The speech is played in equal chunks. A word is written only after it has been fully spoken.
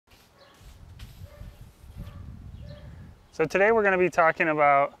So today we're going to be talking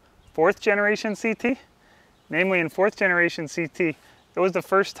about fourth generation CT. Namely, in fourth generation CT, it was the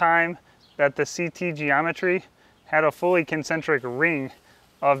first time that the CT geometry had a fully concentric ring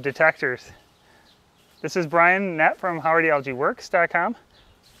of detectors. This is Brian Nett from HowRadiologyWorks.com.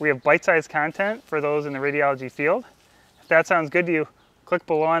 We have bite-sized content for those in the radiology field. If that sounds good to you, click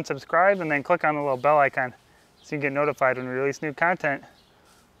below on subscribe and then click on the little bell icon so you can get notified when we release new content.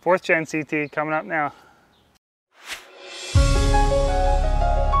 Fourth gen CT coming up now.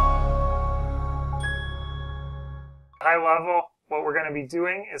 High level, what we're going to be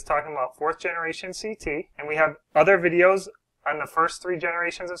doing is talking about fourth generation CT, and we have other videos on the first three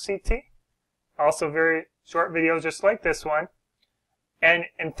generations of CT. Also very short videos just like this one. And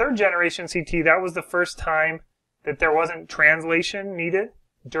in third generation CT, that was the first time that there wasn't translation needed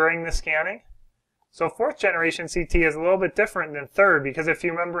during the scanning. So fourth generation CT is a little bit different than third, because if you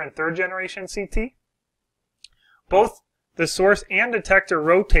remember in third generation CT, both the source and detector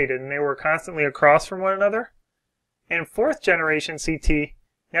rotated and they were constantly across from one another. In fourth generation CT,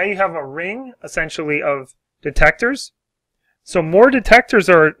 now you have a ring essentially of detectors. So more detectors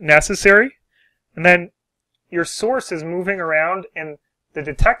are necessary, and then your source is moving around and the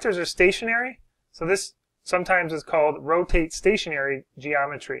detectors are stationary. So this sometimes is called rotate stationary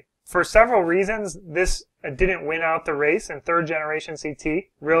geometry. For several reasons, this didn't win out the race, and third generation CT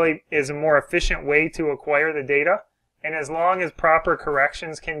really is a more efficient way to acquire the data. And as long as proper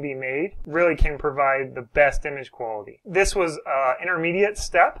corrections can be made, really can provide the best image quality. This was an intermediate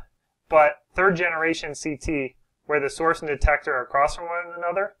step, but third generation CT, where the source and detector are across from one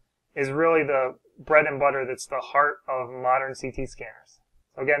another, is really the bread and butter that's the heart of modern CT scanners.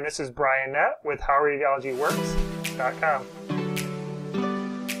 So again, this is Brian Nett with HowRadiologyWorks.com.